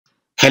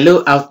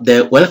Hello out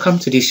there, welcome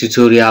to this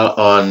tutorial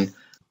on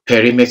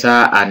perimeter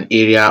and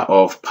area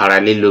of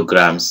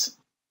parallelograms.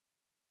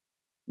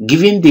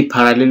 Given the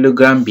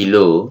parallelogram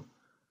below,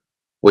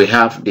 we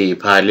have the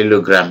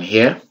parallelogram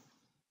here.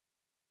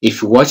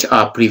 If you watch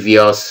our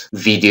previous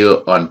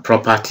video on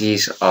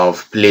properties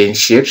of plane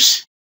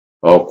shapes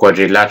or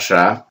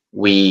quadrilateral,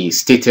 we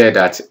stated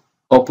that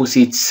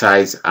opposite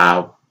sides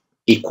are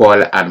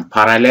equal and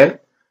parallel.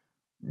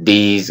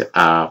 These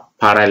are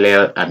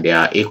parallel and they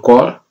are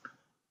equal.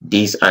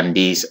 These and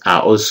these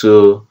are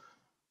also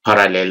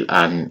parallel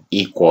and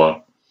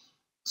equal.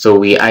 So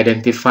we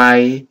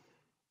identify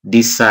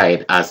this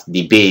side as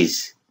the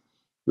base.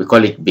 We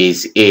call it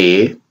base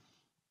A.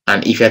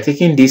 And if you're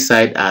taking this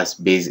side as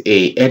base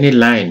A, any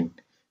line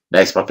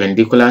that is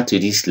perpendicular to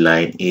this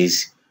line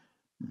is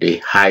the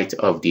height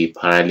of the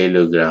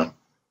parallelogram.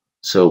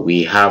 So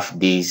we have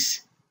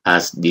this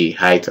as the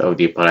height of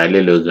the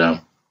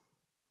parallelogram.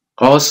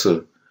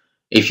 Also,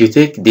 if you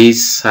take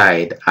this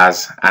side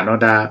as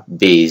another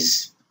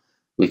base,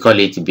 we call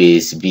it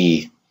base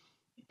B.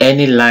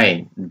 Any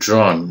line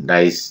drawn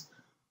that is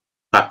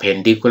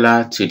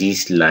perpendicular to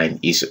this line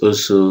is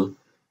also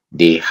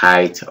the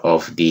height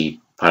of the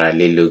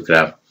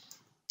parallelogram.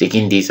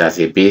 Taking this as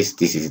a base,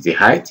 this is the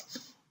height.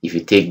 If you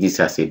take this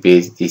as a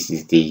base, this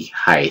is the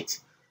height.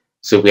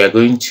 So we are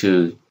going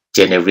to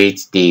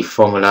generate the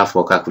formula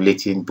for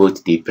calculating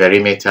both the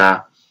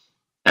perimeter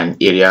and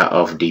area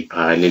of the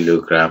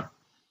parallelogram.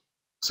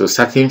 So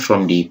starting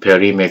from the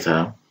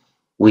perimeter,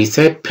 we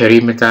said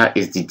perimeter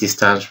is the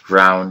distance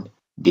around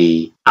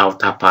the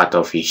outer part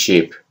of a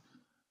shape.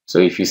 So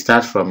if you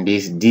start from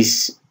this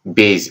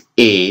base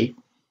A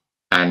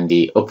and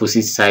the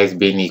opposite sides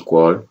being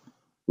equal,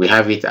 we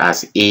have it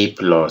as A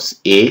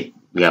plus A.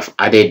 We have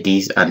added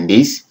this, and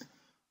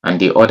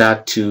the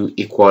other two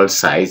equal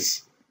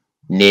sides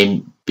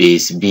named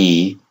base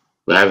B,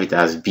 we have it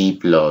as B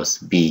plus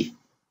B.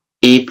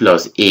 A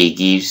plus A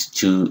gives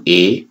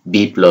 2A,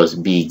 B plus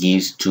B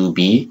gives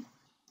 2B.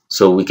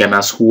 So we can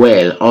as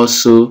well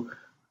also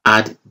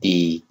add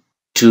the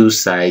two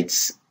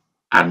sides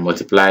and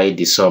multiply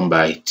the sum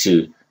by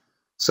 2.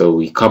 So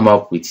we come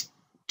up with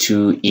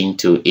 2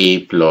 into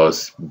A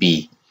plus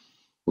B.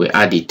 We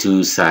add the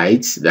two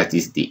sides, that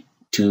is the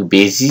two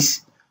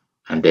bases,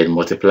 and then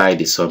multiply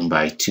the sum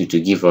by 2 to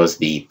give us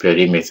the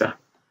perimeter.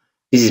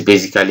 This is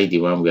basically the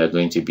one we are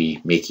going to be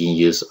making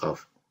use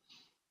of.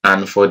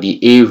 And for the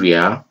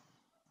area,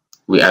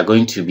 we are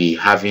going to be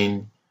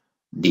having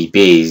the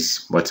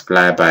base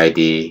multiplied by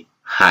the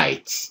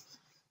height.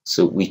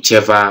 So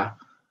whichever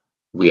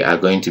we are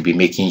going to be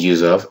making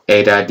use of,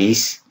 either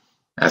this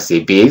as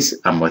a base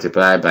and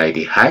multiply by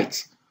the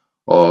height,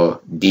 or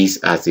this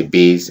as a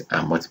base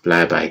and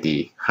multiply by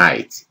the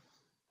height.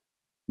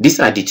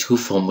 These are the two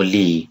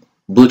formulae,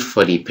 both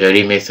for the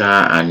perimeter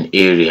and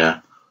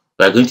area,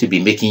 we are going to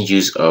be making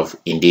use of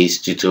in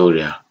this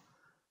tutorial.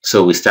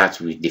 So we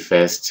start with the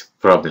first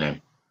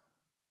problem.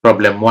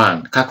 Problem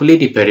 1. Calculate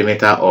the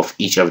perimeter of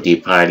each of the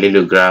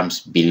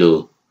parallelograms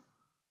below.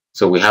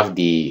 So we have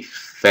the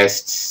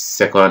first,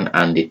 second,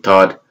 and the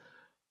third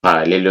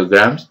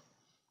parallelograms,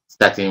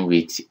 starting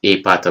with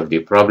A part of the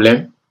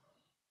problem.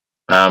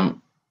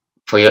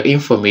 For your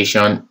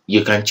information,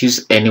 you can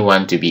choose any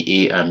one to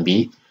be A and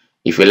B.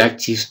 If you like,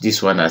 choose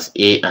this one as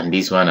A and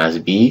this one as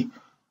B,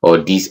 or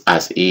this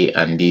as A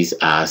and this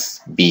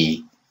as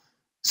B.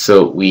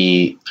 So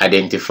we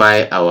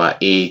identify our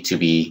A to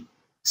be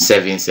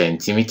 7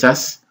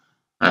 centimeters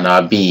and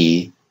our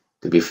B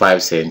to be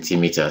 5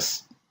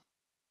 centimeters.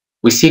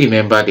 We still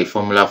remember the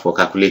formula for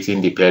calculating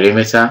the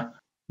perimeter.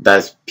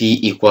 That's P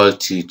equal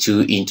to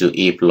 2 into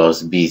A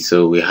plus B.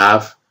 So we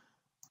have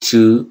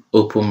 2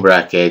 open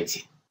bracket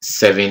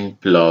 7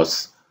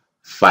 plus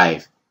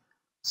 5.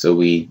 So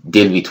we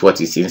deal with what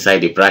is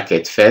inside the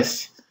bracket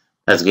first.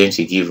 That's going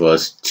to give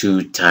us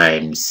 2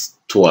 times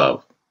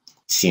 12,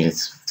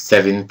 since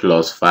 7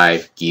 plus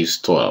 5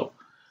 gives 12.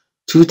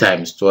 2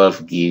 times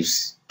 12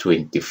 gives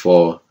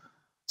 24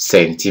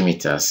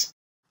 centimeters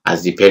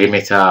as the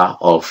perimeter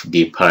of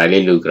the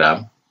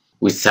parallelogram,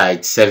 with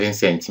sides 7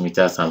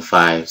 centimeters and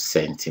 5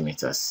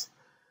 centimeters.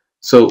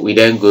 So we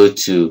then go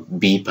to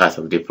B part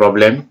of the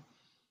problem.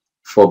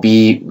 For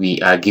B,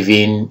 we are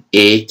given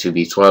A to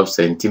be 12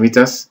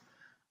 centimeters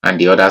and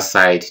the other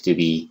side to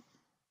be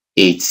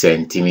 8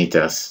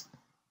 centimeters.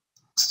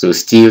 So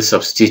still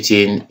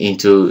substituting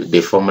into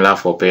the formula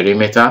for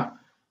perimeter,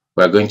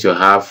 we are going to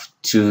have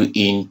 2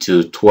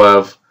 into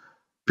 12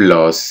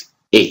 plus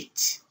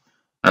 8.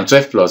 And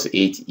 12 plus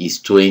 8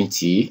 is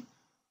 20.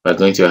 We are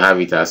going to have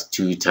it as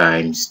 2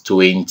 times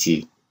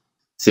 20.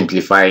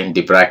 Simplifying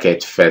the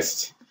bracket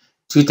first.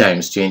 2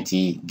 times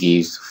 20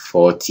 gives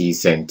 40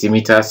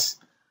 centimeters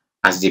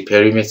as the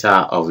perimeter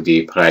of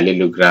the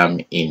parallelogram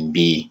in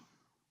B.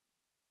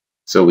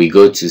 So we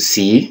go to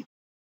C.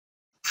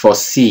 For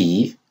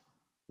C,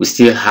 we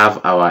still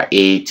have our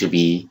A to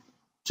be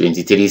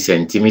 23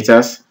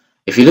 centimeters.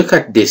 If you look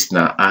at this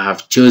now, I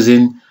have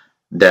chosen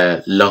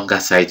the longer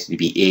side to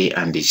be A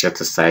and the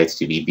shorter side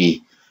to be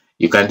B.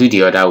 You can do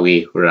the other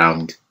way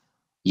around.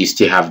 You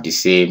still have the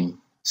same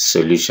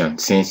solution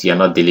since you're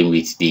not dealing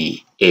with the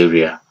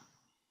area.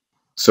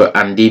 So,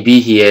 and the B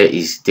here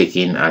is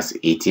taken as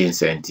 18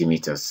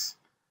 centimeters.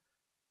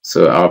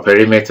 So our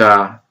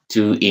perimeter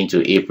 2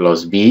 into A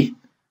plus B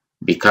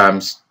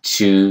becomes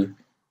 2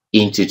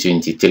 into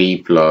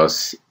 23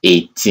 plus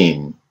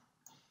 18.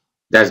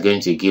 That's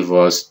going to give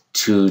us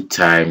 2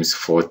 times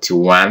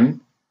 41,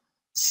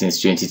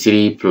 since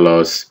 23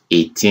 plus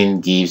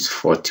 18 gives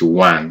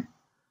 41.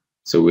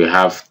 So we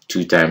have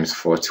 2 times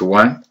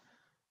 41.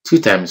 2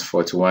 times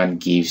 41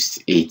 gives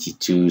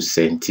 82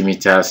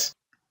 centimeters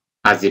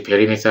as the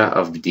perimeter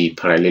of the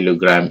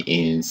parallelogram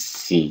in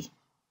C.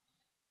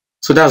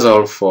 So that's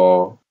all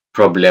for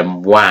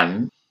problem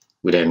 1.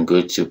 We then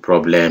go to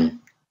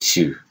problem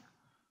 2.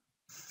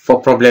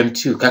 For problem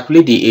 2,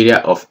 calculate the area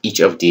of each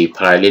of the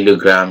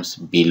parallelograms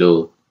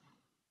below.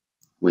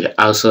 We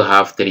also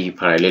have 3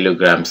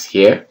 parallelograms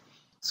here.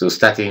 So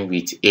starting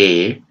with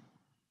A,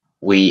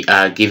 we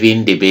are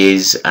given the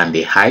base and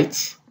the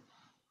height.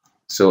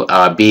 So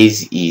our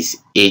base is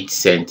 8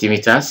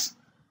 centimeters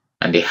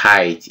and the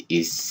height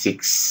is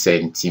 6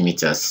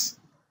 centimeters.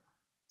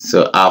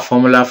 So our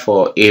formula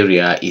for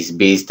area is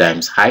base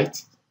times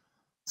height.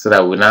 So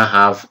that we now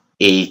have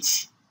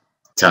 8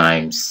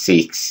 times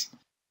 6.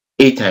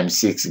 8 times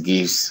 6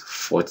 gives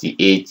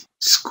 48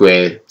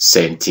 square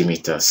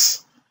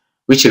centimeters,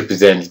 which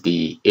represents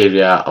the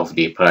area of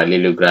the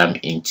parallelogram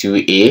in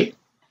 2A.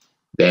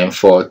 Then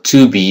for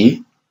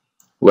 2B,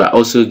 we are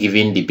also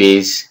given the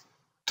base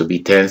to be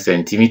 10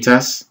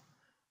 centimeters.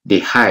 The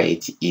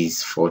height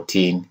is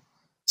 14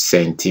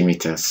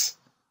 centimeters.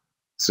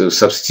 So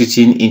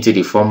substituting into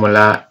the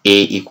formula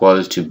A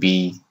equals to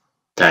B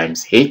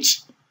times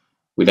H,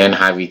 we then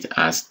have it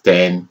as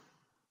 10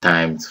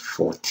 times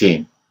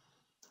 14.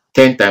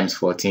 10 times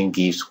 14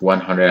 gives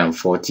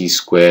 140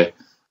 square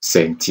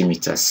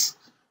centimeters,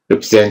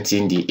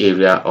 representing the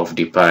area of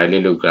the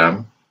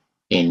parallelogram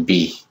in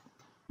B.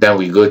 Then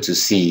we go to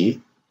C.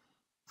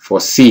 For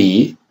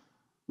C,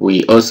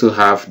 we also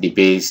have the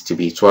base to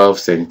be 12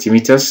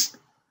 centimeters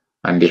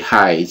and the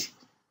height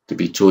to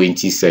be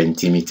 20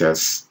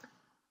 centimeters.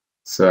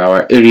 So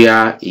our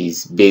area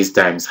is base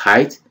times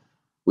height.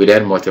 We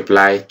then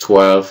multiply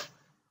 12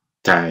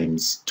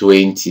 times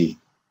 20.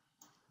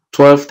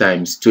 12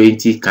 times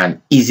 20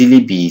 can easily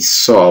be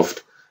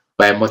solved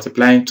by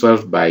multiplying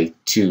 12 by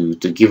 2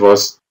 to give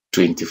us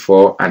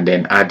 24 and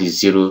then add the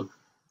 0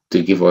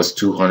 to give us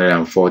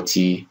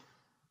 240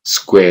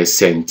 square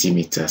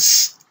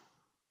centimeters.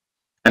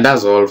 And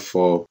that's all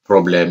for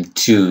problem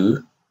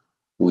 2.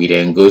 We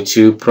then go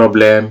to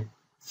problem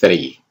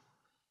 3.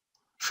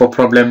 For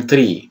problem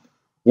 3,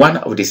 one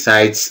of the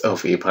sides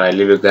of a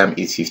parallelogram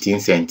is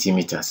 15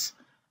 centimeters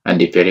and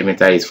the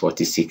perimeter is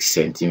 46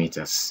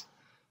 centimeters.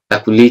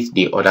 Calculate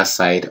the other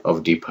side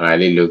of the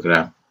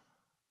parallelogram.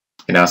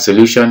 In our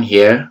solution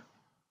here,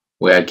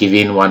 we are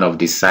given one of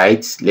the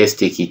sides. Let's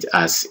take it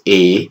as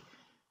A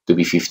to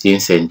be 15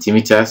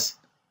 centimeters.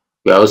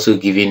 We are also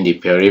given the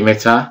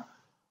perimeter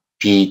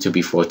P to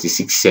be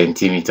 46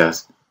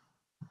 centimeters.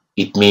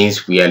 It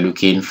means we are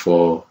looking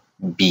for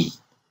B.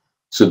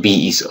 So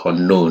B is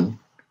unknown.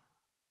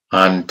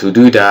 And to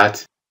do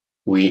that,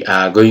 we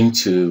are going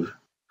to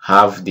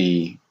have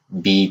the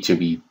B to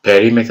be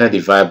perimeter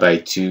divided by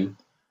 2.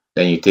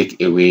 Then you take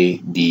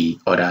away the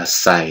other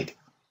side.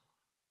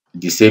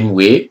 The same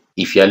way,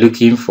 if you are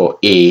looking for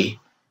A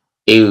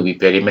will be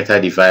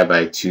perimeter divided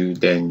by 2.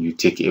 Then you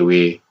take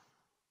away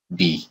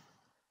B.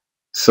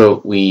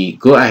 So we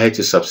go ahead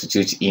to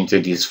substitute into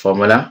this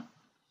formula.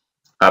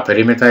 Our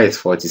perimeter is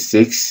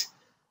 46.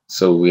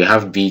 So we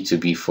have B to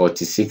be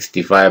 46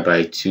 divided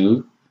by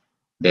 2.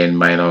 Then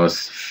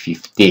minus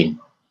 15.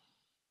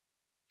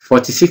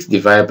 46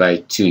 divided by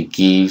 2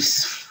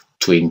 gives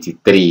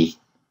 23.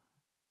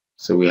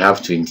 So we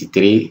have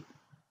 23.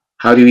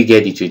 How do we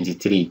get the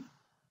 23?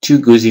 2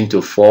 goes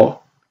into 4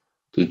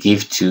 to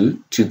give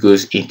 2. 2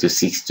 goes into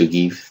 6 to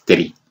give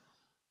 3.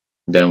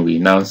 Then we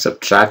now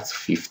subtract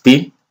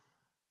 15.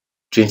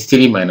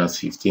 23 minus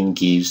 15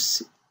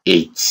 gives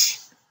 8,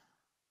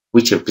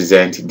 which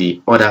represents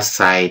the other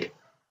side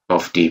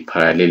of the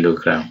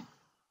parallelogram.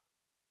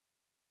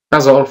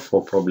 That's all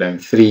for problem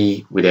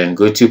 3. We then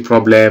go to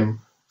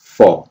problem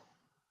 4.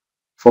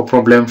 For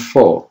problem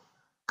 4,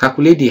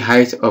 calculate the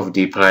height of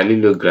the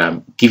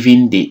parallelogram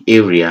given the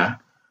area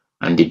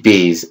and the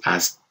base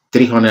as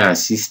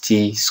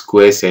 360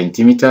 square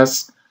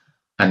centimeters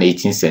and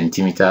 18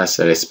 centimeters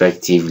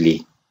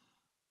respectively.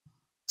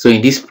 So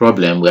in this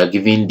problem, we are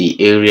given the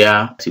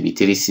area to be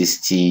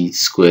 360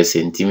 square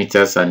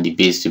centimeters and the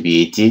base to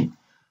be 18.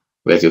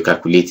 We have to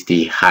calculate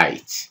the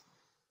height.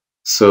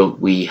 So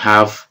we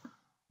have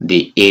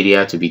the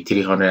area to be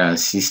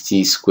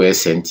 360 square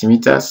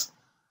centimeters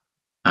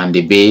and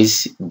the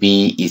base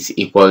B is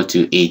equal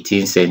to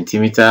 18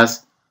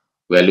 centimeters.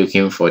 We are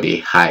looking for the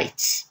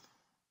height.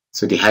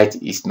 So the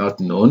height is not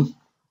known.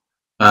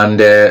 And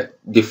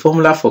the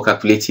formula for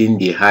calculating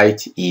the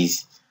height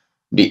is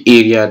the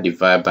area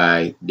divided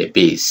by the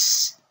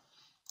base.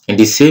 In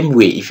the same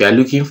way, if you are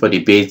looking for the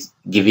base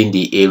given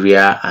the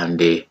area and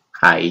the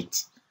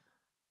height,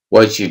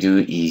 what you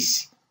do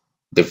is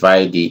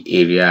divide the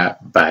area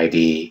by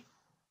the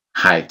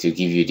height to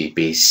give you the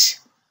base.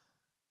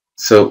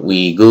 So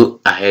we go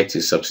ahead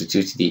to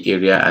substitute the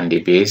area and the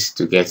base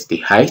to get the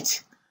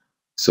height.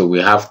 So we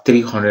have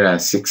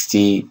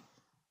 360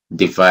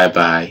 divided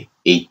by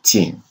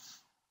 18.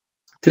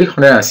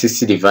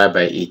 360 divided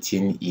by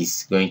 18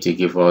 is going to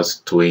give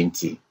us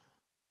 20,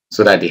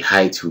 so that the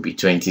height will be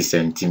 20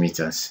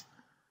 centimeters.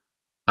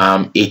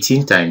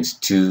 18 times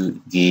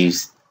 2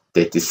 gives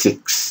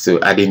 36. So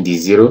adding the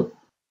 0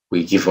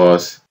 will give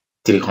us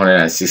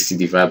 360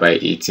 divided by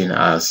 18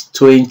 as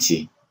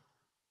 20.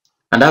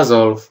 And that's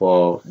all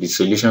for the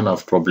solution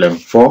of problem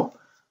 4.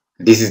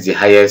 This is the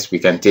highest we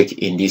can take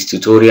in this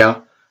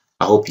tutorial.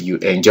 I hope you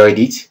enjoyed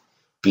it.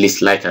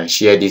 Please like and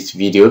share this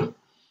video.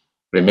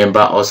 Remember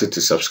also to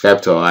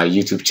subscribe to our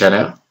YouTube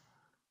channel.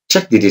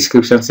 Check the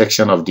description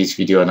section of this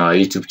video on our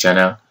YouTube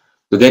channel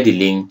to get the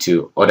link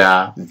to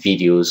other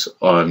videos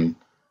on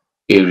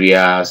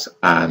areas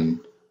and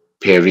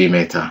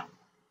perimeter.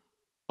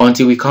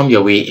 Until we come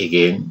your way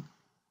again,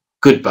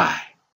 goodbye.